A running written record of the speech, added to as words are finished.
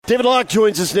David Locke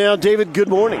joins us now. David, good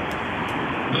morning.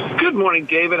 Good morning,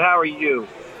 David. How are you?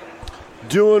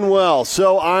 Doing well.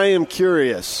 So I am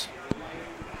curious,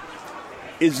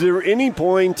 is there any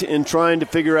point in trying to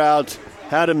figure out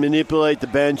how to manipulate the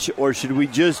bench, or should we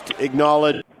just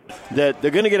acknowledge that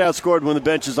they're going to get outscored when the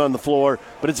bench is on the floor,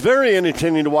 but it's very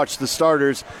entertaining to watch the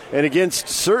starters, and against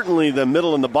certainly the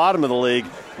middle and the bottom of the league,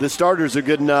 the starters are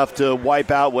good enough to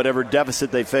wipe out whatever deficit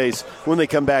they face when they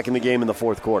come back in the game in the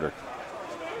fourth quarter?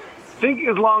 I think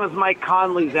as long as Mike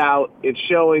Conley's out, it's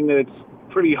showing that it's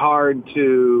pretty hard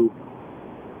to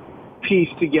piece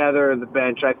together the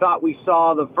bench. I thought we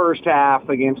saw the first half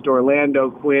against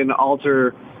Orlando Quinn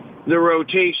alter the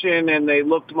rotation, and they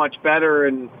looked much better,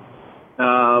 and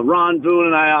Ron Boone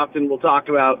and I often will talk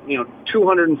about,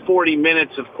 240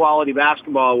 minutes of quality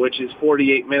basketball, which is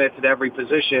 48 minutes at every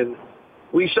position.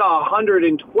 We saw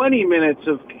 120 minutes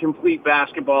of complete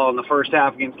basketball in the first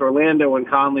half against Orlando when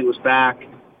Conley was back,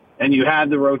 and you had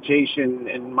the rotation,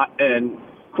 and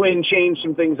Quinn changed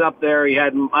some things up there. He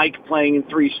had Mike playing in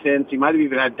 3 stints. He might have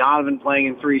even had Donovan playing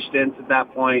in 3 stints at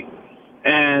that point.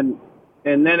 And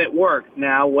then it worked.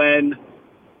 Now, when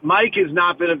Mike has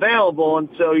not been available, and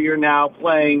so you're now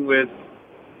playing with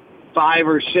 5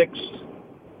 or 6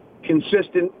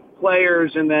 consistent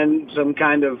players and then some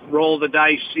kind of roll the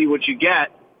dice, see what you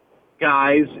get,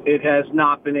 guys, it has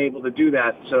not been able to do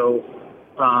that. So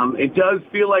it does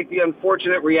feel like the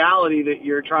unfortunate reality that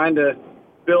you're trying to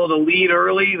build a lead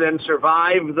early, then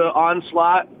survive the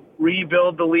onslaught,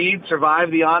 rebuild the lead, survive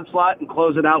the onslaught, and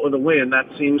close it out with a win. That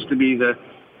seems to be the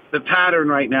pattern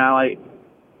right now. I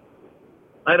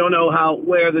don't know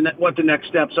what the next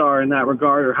steps are in that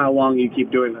regard, or how long you keep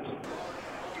doing this.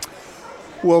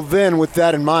 Well, then, with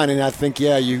that in mind, and I think,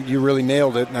 you really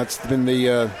nailed it, and that's been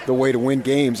the way to win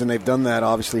games, and they've done that,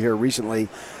 obviously, here recently,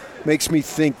 makes me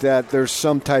think that there's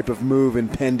some type of move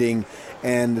impending,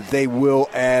 and they will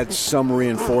add some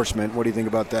reinforcement. What do you think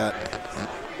about that?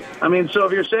 I mean, so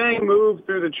if you're saying move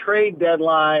through the trade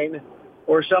deadline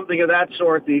or something of that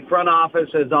sort, the front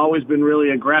office has always been really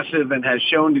aggressive and has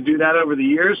shown to do that over the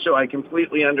years, so I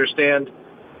completely understand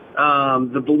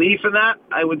the belief in that.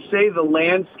 I would say the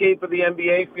landscape of the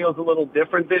NBA feels a little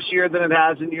different this year than it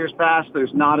has in years past.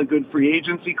 There's not a good free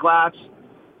agency class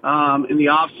in the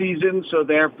off season, so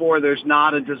therefore there's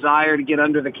not a desire to get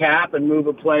under the cap and move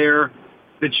a player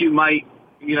that you might,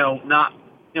 not.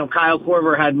 Kyle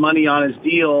Korver had money on his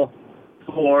deal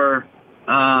for,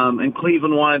 and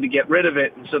Cleveland wanted to get rid of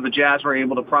it, and so the Jazz were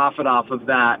able to profit off of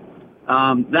that.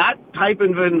 That type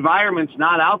of environment's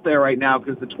not out there right now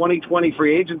because the 2020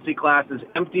 free agency class is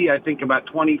empty. I think about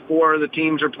 24 of the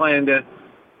teams are playing to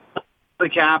the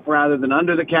cap rather than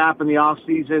under the cap in the off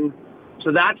season.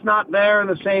 So that's not there in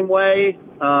the same way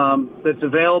that's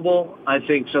available, I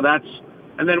think. So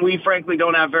and then we frankly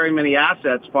don't have very many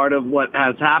assets. Part of what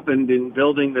has happened in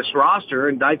building this roster,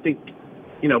 and I think,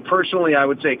 personally I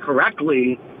would say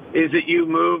correctly, is that you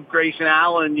moved Grayson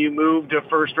Allen, you moved a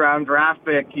first-round draft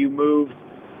pick, you've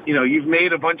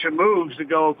made a bunch of moves to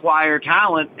go acquire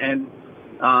talent, and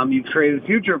you've traded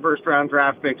future first-round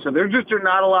draft picks. So there just are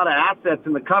not a lot of assets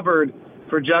in the cupboard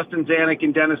for Justin Zanuck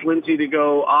and Dennis Lindsey to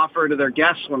go offer to their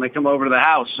guests when they come over to the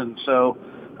house. And so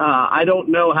I don't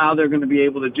know how they're going to be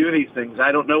able to do these things.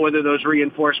 I don't know whether those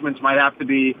reinforcements might have to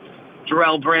be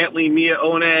Jarrell Brantley, Mia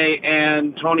One,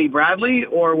 and Tony Bradley,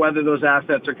 or whether those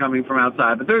assets are coming from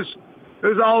outside. But there's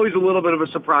always a little bit of a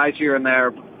surprise here and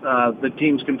there that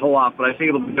teams can pull off, but I think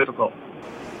it'll be difficult.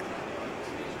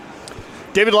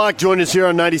 David Locke joined us here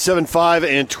on 97.5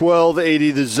 and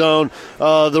 1280 The Zone.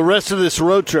 The rest of this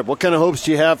road trip, what kind of hopes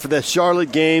do you have for the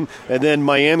Charlotte game? And then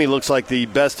Miami looks like the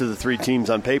best of the 3 teams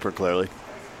on paper, clearly.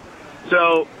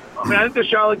 So, I think the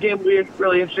Charlotte game will be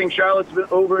really interesting. Charlotte's been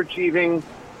overachieving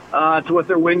to what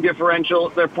their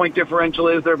their point differential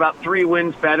is. They're about 3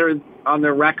 wins better on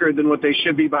their record than what they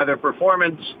should be by their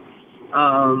performance.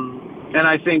 And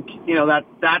I think,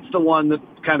 that's the one that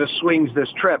kind of swings this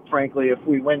trip, frankly. If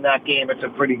we win that game, it's a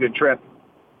pretty good trip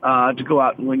to go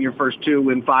out and win your first 2,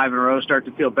 win 5 in a row, start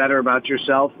to feel better about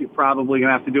yourself. You're probably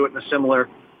going to have to do it in a similar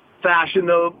fashion,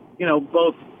 though,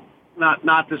 both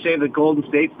not to say that Golden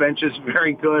State's bench is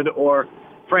very good, or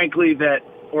frankly that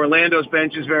Orlando's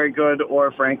bench is very good,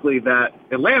 or frankly that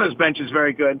Atlanta's bench is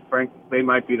very good. They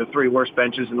might be the 3 worst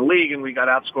benches in the league, and we got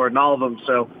outscored in all of them.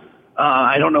 So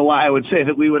I don't know why I would say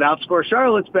that we would outscore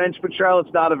Charlotte's bench, but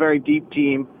Charlotte's not a very deep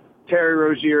team. Terry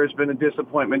Rozier has been a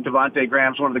disappointment. Devontae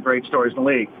Graham's one of the great stories in the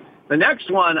league. The next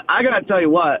one, I got to tell you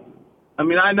what,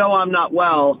 I know I'm not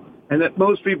well, and that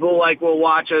most people will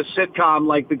watch a sitcom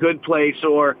like The Good Place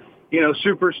or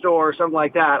Superstore or something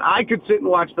like that. I could sit and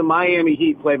watch the Miami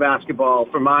Heat play basketball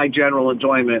for my general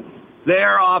enjoyment.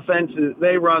 Their offenses,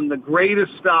 they run the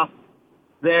greatest stuff.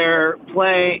 They're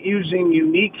playing using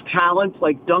unique talents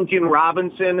like Duncan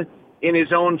Robinson in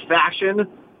his own fashion.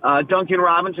 Duncan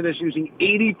Robinson is using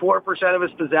 84% of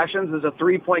his possessions as a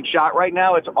three-point shot right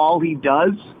now. It's all he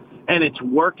does, and it's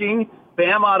working.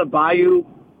 Bam Adebayo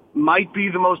might be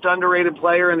the most underrated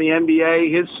player in the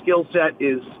NBA. His skill set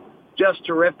is just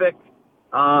terrific.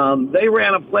 They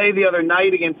ran a play the other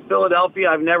night against Philadelphia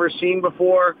I've never seen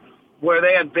before, where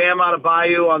they had Bam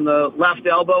Adebayo on the left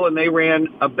elbow, and they ran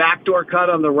a backdoor cut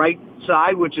on the right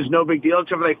side, which is no big deal,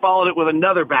 except for they followed it with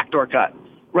another backdoor cut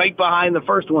right behind the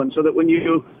first one, so that when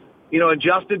you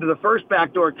adjusted to the first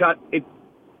backdoor cut, it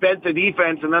bent the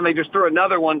defense, and then they just threw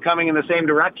another one coming in the same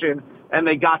direction, and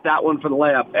they got that one for the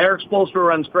layup. Eric Spoelstra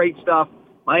runs great stuff.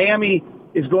 Miami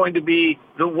is going to be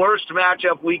the worst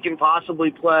matchup we can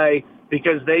possibly play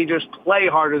because they just play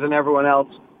harder than everyone else,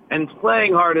 and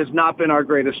playing hard has not been our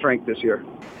greatest strength this year.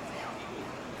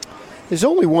 There's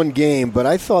only one game, but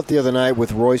I thought the other night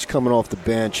with Royce coming off the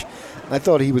bench, I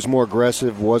thought he was more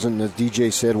aggressive, wasn't, as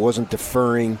DJ said, wasn't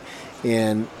deferring,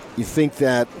 and you think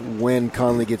that when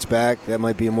Conley gets back, that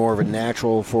might be more of a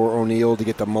natural for O'Neal to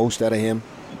get the most out of him?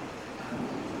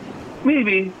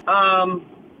 Maybe. I'm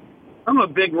a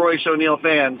big Royce O'Neal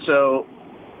fan, so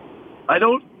I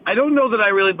don't know that I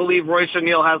really believe Royce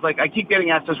O'Neal has, I keep getting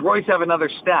asked, does Royce have another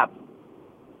step?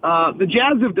 The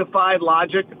Jazz have defied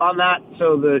logic on that,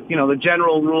 so the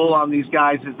general rule on these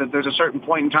guys is that there's a certain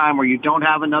point in time where you don't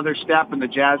have another step, and the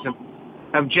Jazz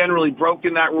have generally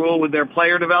broken that rule with their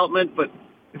player development, but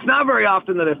it's not very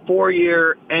often that a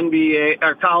 4-year NBA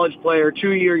or college player,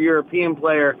 2-year European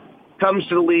player comes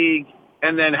to the league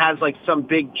and then has some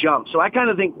big jump. So I kind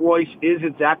of think Royce is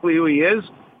exactly who he is.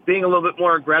 Being a little bit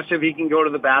more aggressive, he can go to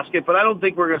the basket, but I don't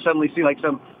think we're going to suddenly see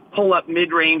some pull-up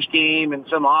mid-range game and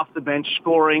some off-the-bench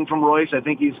scoring from Royce. I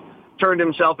think he's turned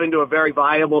himself into a very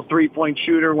viable three-point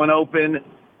shooter when open,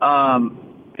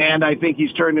 and I think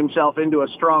he's turned himself into a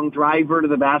strong driver to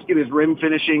the basket. His rim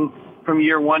finishing from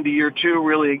year 1 to year 2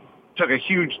 really took a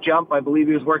huge jump. I believe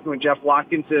he was working with Jeff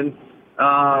Watkinson,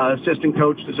 assistant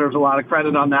coach, deserves a lot of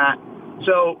credit on that.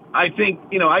 So I think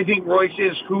Royce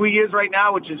is who he is right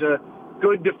now, which is a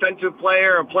good defensive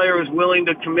player, a player who's willing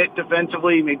to commit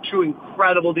defensively. He made 2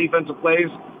 incredible defensive plays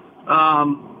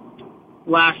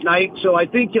last night. So I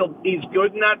think he's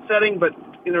good in that setting, but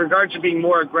in regards to being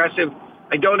more aggressive,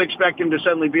 I don't expect him to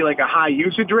suddenly be a high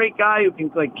usage rate guy who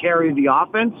can carry the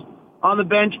offense on the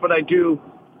bench. But I do,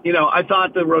 I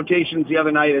thought the rotations the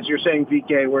other night, as you're saying,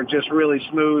 PK, were just really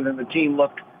smooth, and the team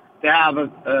looked to have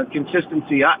a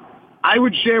consistency. I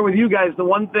would share with you guys the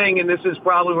one thing, and this is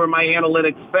probably where my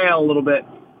analytics fail a little bit.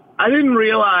 I didn't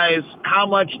realize how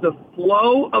much the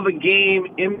flow of a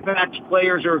game impacts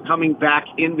players who are coming back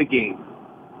in the game,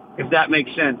 if that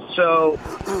makes sense. So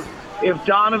if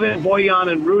Donovan,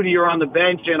 Bojan, and Rudy are on the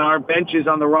bench and our bench is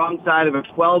on the wrong side of a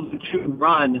 12-2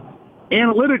 run,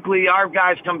 analytically our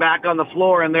guys come back on the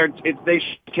floor and they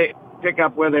should pick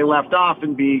up where they left off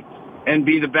and be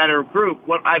the better group.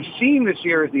 What I've seen this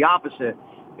year is the opposite.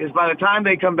 Is by the time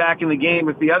they come back in the game,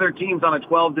 if the other team's on a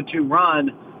 12-2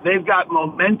 run, they've got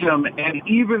momentum, and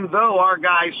even though our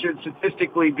guys should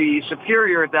statistically be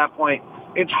superior at that point,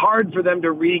 it's hard for them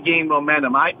to regain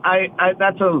momentum.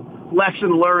 That's a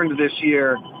lesson learned this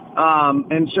year.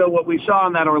 And so what we saw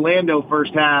in that Orlando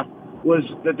first half was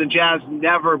that the Jazz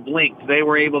never blinked. They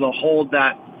were able to hold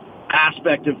that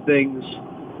aspect of things.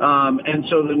 And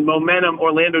so the momentum,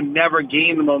 Orlando never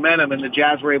gained the momentum, and the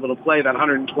Jazz were able to play that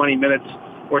 120 minutes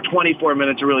or 24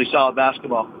 minutes of really solid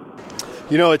basketball.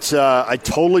 It's I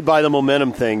totally buy the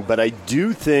momentum thing, but I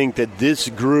do think that this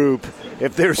group,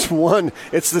 if there's one,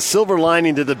 it's the silver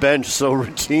lining to the bench so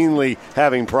routinely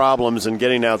having problems and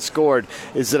getting outscored,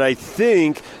 is that I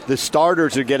think the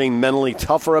starters are getting mentally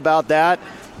tougher about that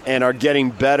and are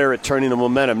getting better at turning the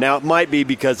momentum. Now, it might be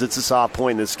because it's a soft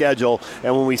point in the schedule,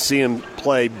 and when we see them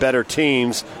play better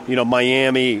teams,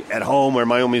 Miami at home, where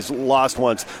Miami's lost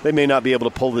once, they may not be able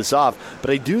to pull this off. But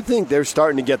I do think they're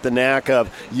starting to get the knack of,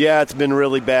 it's been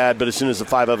really bad, but as soon as the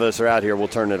 5 of us are out here, we'll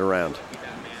turn it around.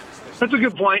 That's a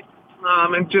good point.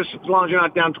 And just as long as you're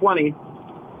not down 20,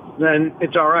 then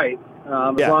it's all right, as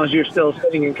long as you're still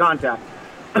sitting in contact.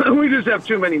 We just have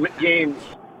too many games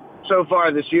so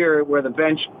far this year where the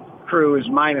bench crew is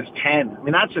minus 10. I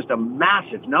mean, that's just a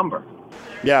massive number.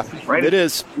 Yeah, right? It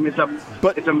is. I mean,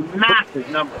 it's a massive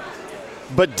number.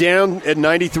 But down at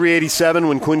 93-87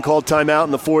 when Quinn called timeout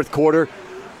in the fourth quarter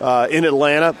in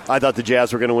Atlanta, I thought the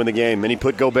Jazz were going to win the game. And he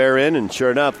put Gobert in, and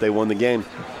sure enough, they won the game.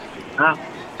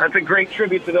 That's a great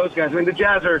tribute to those guys. I mean, the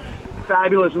Jazz are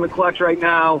fabulous in the clutch right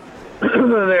now.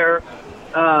 They're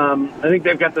I think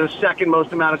they've got the second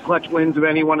most amount of clutch wins of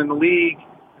anyone in the league.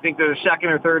 I think they're the second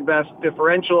or third best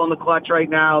differential in the clutch right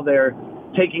now. They're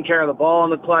taking care of the ball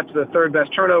in the clutch. They're the third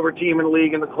best turnover team in the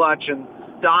league in the clutch. And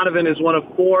Donovan is one of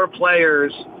 4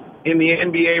 players in the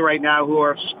NBA right now who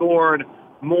have scored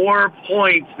more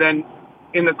points than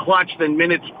in the clutch than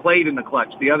minutes played in the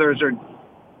clutch. The others are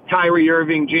Kyrie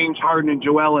Irving, James Harden, and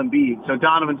Joel Embiid. So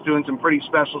Donovan's doing some pretty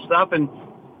special stuff. And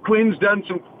Quinn's done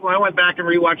some, when I went back and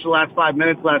rewatched the last 5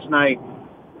 minutes last night,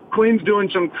 Quinn's doing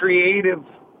some creative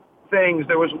things.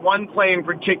 There was one play in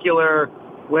particular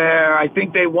where I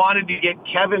think they wanted to get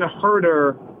Kevin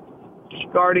Huerter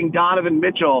guarding Donovan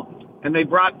Mitchell, and they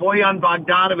brought Bojan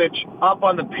Bogdanovic up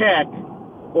on the pick,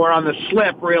 or on the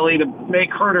slip, really, to make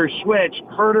Huerter switch.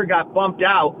 Huerter got bumped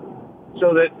out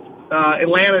so that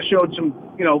Atlanta showed some,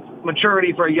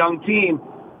 maturity for a young team.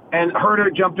 And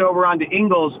Huerter jumped over onto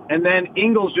Ingles, and then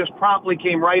Ingles just promptly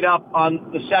came right up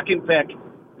on the second pick.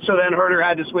 So then Huerter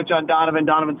had to switch on Donovan.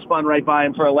 Donovan spun right by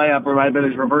him for a layup, or might have been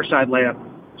his reverse side layup.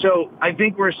 So I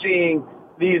think we're seeing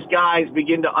these guys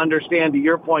begin to understand, to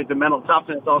your point, the mental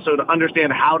toughness, also to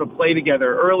understand how to play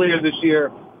together. Earlier this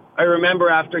year, I remember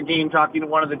after a game talking to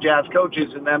one of the Jazz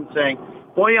coaches and them saying,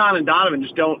 Bojan and Donovan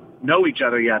just don't know each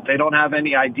other yet. They don't have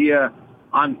any idea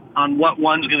on what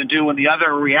one's going to do when the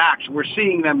other reacts. We're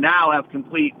seeing them now have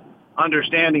complete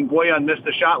understanding. Bojan missed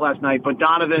the shot last night, but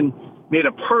Donovan made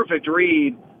a perfect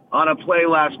read on a play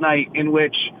last night in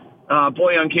which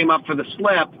Bojan came up for the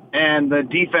slip, and the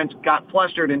defense got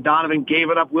flustered, and Donovan gave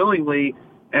it up willingly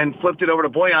and flipped it over to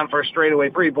Bojan for a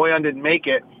straightaway free. Bojan didn't make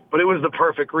it, but it was the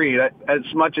perfect read. As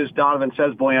much as Donovan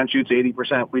says Bojan shoots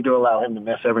 80%, we do allow him to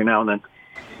miss every now and then.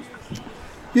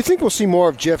 You think we'll see more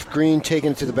of Jeff Green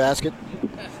taking it to the basket?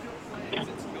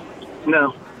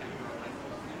 No.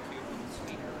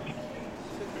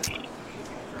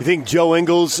 You think Joe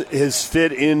Ingles has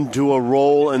fit into a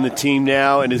role in the team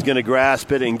now and is going to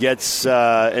grasp it and gets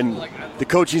and the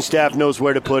coaching staff knows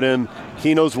where to put him.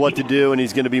 He knows what to do, and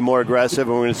he's going to be more aggressive,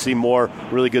 and we're going to see more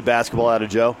really good basketball out of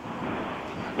Joe?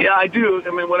 Yeah, I do.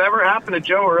 I mean, whatever happened to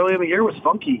Joe early in the year was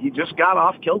funky. He just got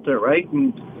off kilter, right?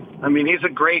 And I mean, he's a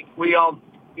great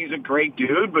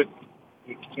dude, but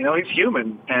he's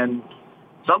human. And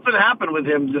something happened with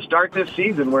him to start this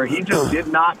season where he just did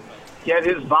not get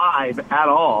his vibe at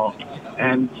all.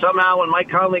 And somehow when Mike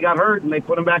Conley got hurt and they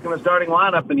put him back in the starting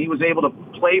lineup and he was able to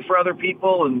play for other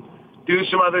people and do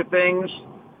some other things,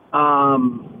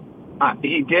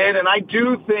 he did. And I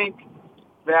do think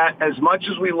that as much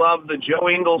as we love the Joe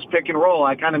Ingles pick and roll,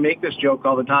 I kind of make this joke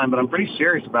all the time, but I'm pretty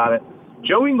serious about it.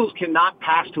 Joe Ingles cannot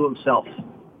pass to himself.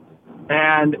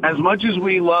 And as much as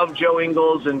we love Joe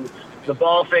Ingles and the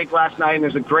ball fake last night, and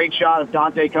there's a great shot of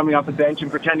Dante coming off the bench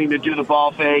and pretending to do the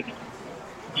ball fake,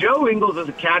 Joe Ingles is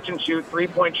a catch-and-shoot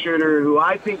three-point shooter who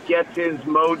I think gets his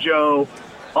mojo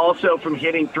also from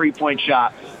hitting three-point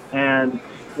shots. And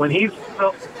when he's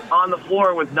on the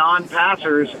floor with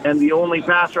non-passers and the only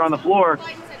passer on the floor,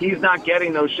 he's not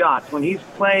getting those shots. When he's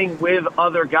playing with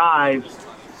other guys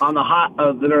on the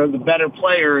that are the better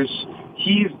players,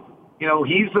 he's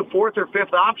the fourth or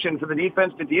fifth option for the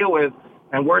defense to deal with.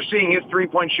 And we're seeing his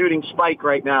three-point shooting spike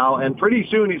right now. And pretty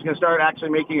soon he's going to start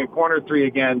actually making a corner three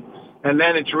again. And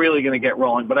then it's really going to get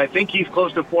rolling. But I think he's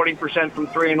close to 40% from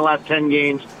three in the last 10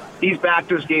 games. He's back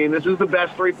to his game. This is the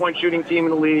best three-point shooting team in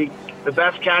the league, the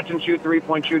best catch-and-shoot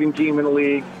three-point shooting team in the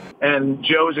league. And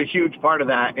Joe's a huge part of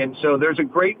that. And so there's a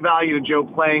great value to Joe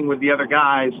playing with the other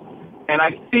guys. And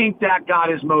I think that got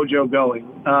his mojo going.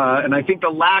 And I think the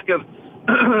lack of,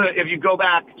 if you go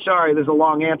back, sorry, there's a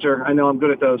long answer. I know I'm good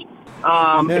at those.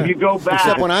 If you go back.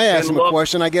 Except when I ask him a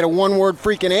question, I get a one-word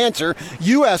freaking answer.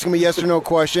 You ask him a yes or no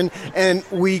question, and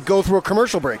we go through a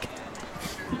commercial break.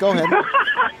 Go ahead.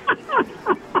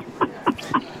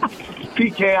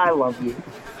 PK, I love you.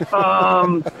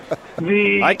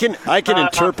 I can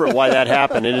interpret why that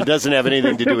happened, and it doesn't have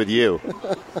anything to do with you.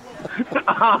 Go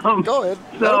ahead.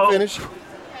 Let him finish.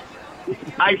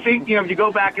 I think, if you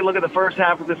go back and look at the first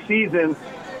half of the season,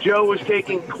 Joe was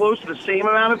taking close to the same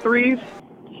amount of threes.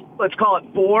 Let's call it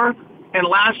 4. And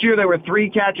last year there were 3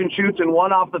 catch and shoots and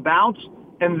 1 off the bounce.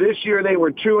 And this year they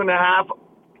were 2.5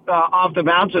 off the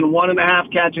bounce and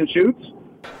 1.5 catch and shoots.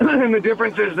 And the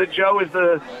difference is that Joe is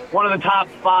one of the top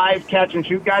 5 catch and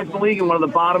shoot guys in the league and one of the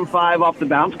bottom 5 off the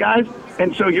bounce guys.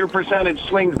 And so your percentage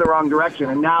swings the wrong direction.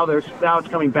 And now it's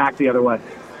coming back the other way.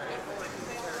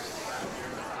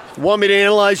 Want me to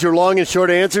analyze your long and short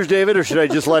answers, David, or should I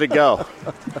just let it go?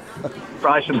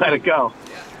 Probably should let it go.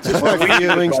 My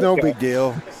feelings, no big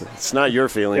deal. It's not your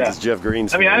feelings, It's Jeff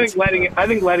Green's feelings. I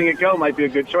think letting it go might be a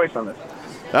good choice on this.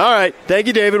 All right. Thank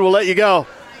you, David. We'll let you go.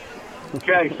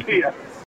 Okay, see ya.